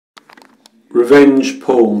Revenge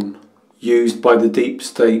porn used by the deep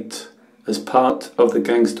state as part of the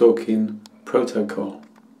gangstalking protocol.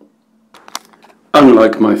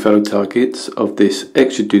 Unlike my fellow targets of this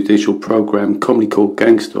extrajudicial program commonly called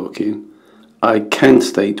gangstalking, I can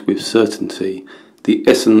state with certainty the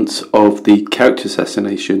essence of the character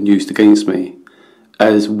assassination used against me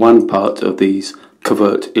as one part of these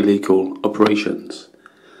covert illegal operations,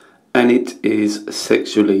 and it is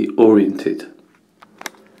sexually oriented.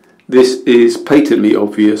 This is patently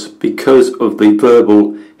obvious because of the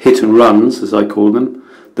verbal hit and runs, as I call them,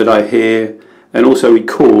 that I hear and also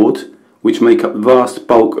record, which make up the vast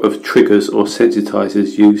bulk of triggers or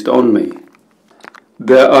sensitizers used on me.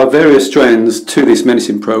 There are various strands to this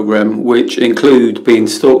menacing program, which include being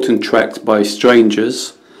stalked and tracked by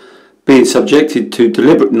strangers, being subjected to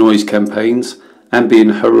deliberate noise campaigns, and being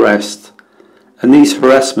harassed. And these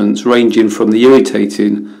harassments ranging from the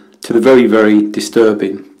irritating to the very, very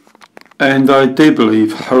disturbing. And I do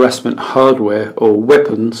believe harassment hardware or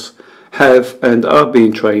weapons have and are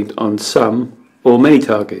being trained on some or many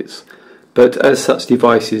targets, but as such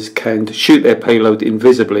devices can shoot their payload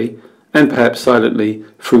invisibly and perhaps silently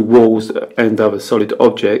through walls and other solid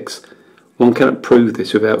objects, one cannot prove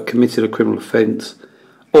this without committing a criminal offence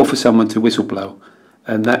or for someone to whistleblow,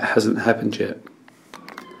 and that hasn't happened yet.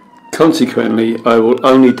 Consequently, I will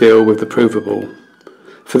only deal with the provable.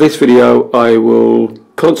 For this video, I will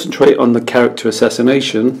concentrate on the character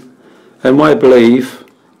assassination and why I believe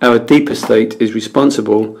our deeper state is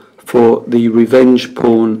responsible for the revenge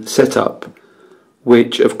porn setup,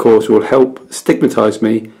 which of course will help stigmatise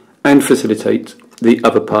me and facilitate the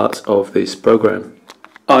other parts of this program.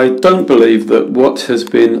 I don't believe that what has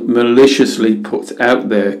been maliciously put out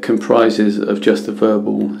there comprises of just a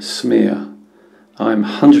verbal smear. I'm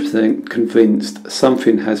 100% convinced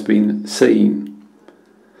something has been seen.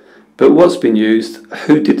 But what's been used,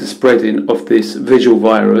 who did the spreading of this visual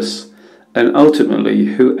virus, and ultimately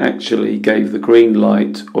who actually gave the green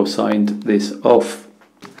light or signed this off?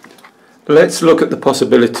 Let's look at the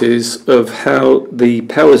possibilities of how the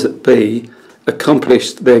powers that be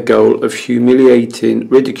accomplished their goal of humiliating,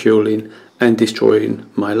 ridiculing and destroying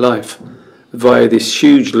my life via this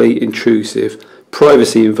hugely intrusive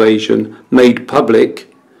privacy invasion made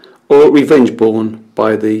public or revenge born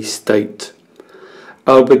by the state.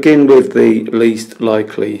 I'll begin with the least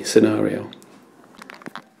likely scenario.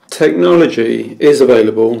 Technology is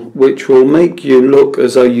available which will make you look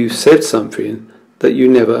as though you said something that you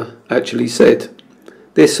never actually said.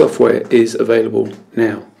 This software is available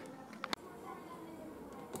now.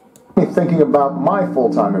 Thinking about my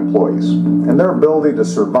full-time employees and their ability to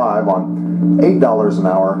survive on $8 an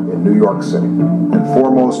hour in New York City. And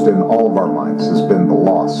foremost in all of our minds has been the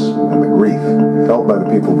loss and the grief felt by the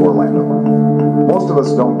people of Orlando. Most of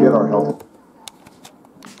us don't get our health.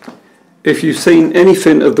 If you've seen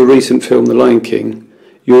anything of the recent film The Lion King,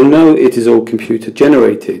 you'll know it is all computer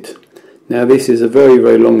generated. Now this is a very,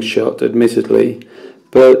 very long shot, admittedly,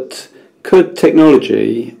 but could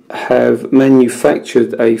technology have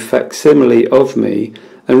manufactured a facsimile of me,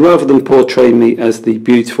 and rather than portray me as the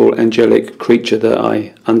beautiful angelic creature that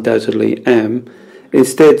I undoubtedly am,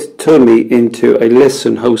 instead turn me into a less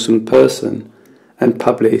than wholesome person and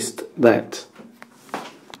published that?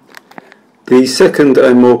 The second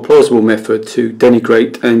and more plausible method to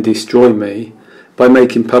denigrate and destroy me by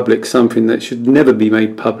making public something that should never be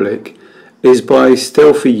made public is by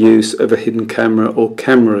stealthy use of a hidden camera or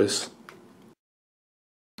cameras.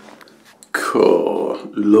 Cool,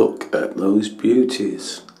 look at those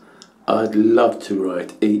beauties. I'd love to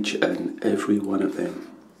write each and every one of them.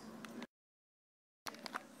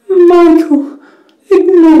 Michael,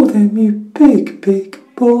 ignore them, you big, big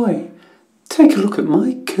boy. Take a look at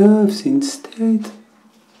my curves instead.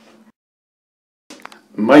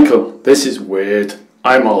 Michael, this is weird.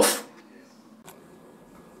 I'm off.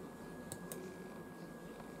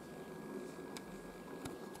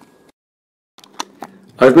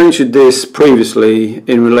 I've mentioned this previously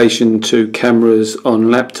in relation to cameras on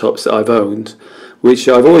laptops that I've owned, which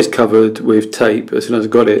I've always covered with tape as soon as I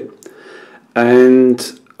got it,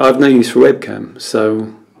 and I've no use for webcam,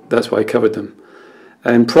 so that's why I covered them.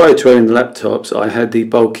 And prior to owning the laptops, I had the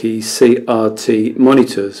bulky CRT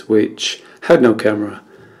monitors, which had no camera,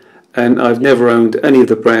 and I've never owned any of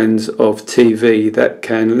the brands of TV that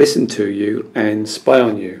can listen to you and spy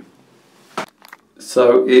on you.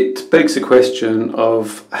 So it begs the question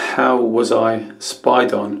of how was I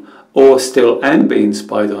spied on, or still am being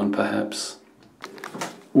spied on perhaps.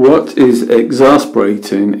 What is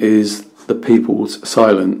exasperating is the people's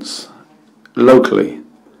silence. Locally,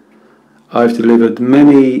 I've delivered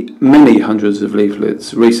many hundreds of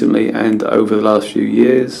leaflets recently and over the last few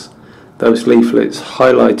years those leaflets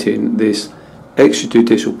highlighting this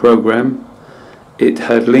extrajudicial program. It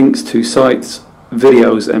had links to sites,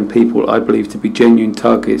 videos and people I believe to be genuine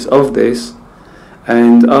targets of this,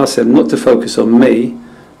 and asked them not to focus on me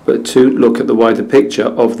but to look at the wider picture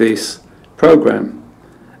of this program.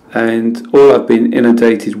 And all I've been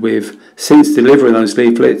inundated with since delivering those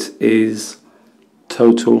leaflets is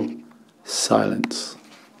total silence.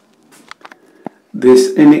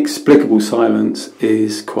 This inexplicable silence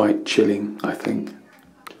is quite chilling, I think.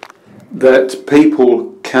 That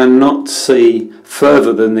people cannot see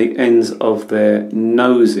further than the ends of their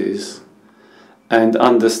noses and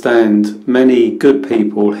understand many good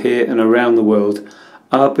people here and around the world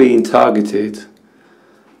are being targeted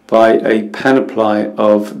by a panoply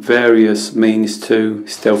of various means to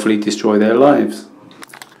stealthily destroy their lives.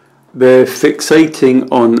 They're fixating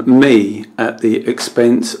on me at the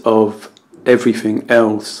expense of everything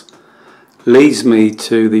else. Leads me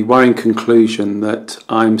to the worrying conclusion that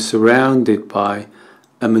I'm surrounded by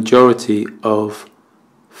a majority of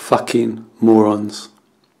fucking morons.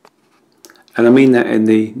 And I mean that in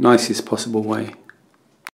the nicest possible way.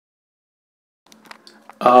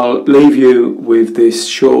 I'll leave you with this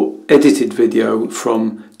short edited video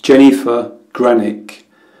from Jennifer Granick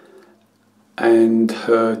and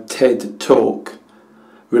her TED talk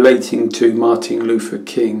relating to Martin Luther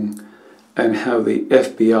King and how the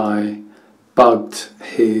FBI bugged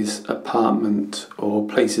his apartment or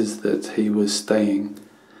places that he was staying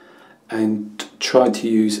and tried to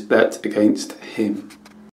use that against him.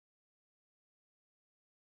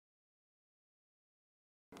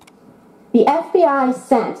 The FBI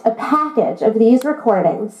sent a package of these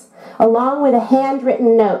recordings along with a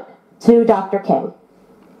handwritten note to Dr. King.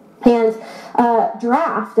 And a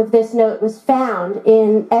draft of this note was found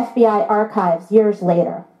in FBI archives years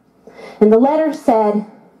later. And the letter said,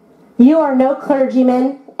 "You are no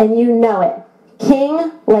clergyman and you know it.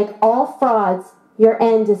 King, like all frauds, your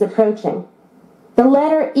end is approaching." The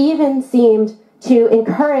letter even seemed to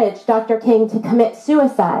encourage Dr. King to commit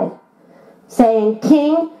suicide, saying,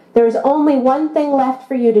 "King, there's only one thing left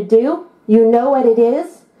for you to do. You know what it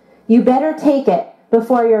is. You better take it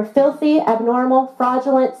before your filthy, abnormal,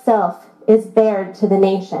 fraudulent self is bared to the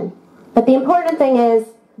nation." But the important thing is,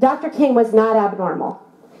 Dr. King was not abnormal.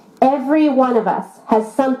 Every one of us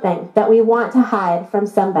has something that we want to hide from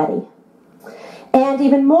somebody. And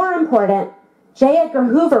even more important, J. Edgar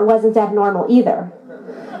Hoover wasn't abnormal either.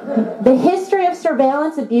 The history of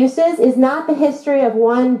surveillance abuses is not the history of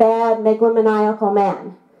one bad megalomaniacal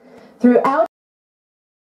man. Throughout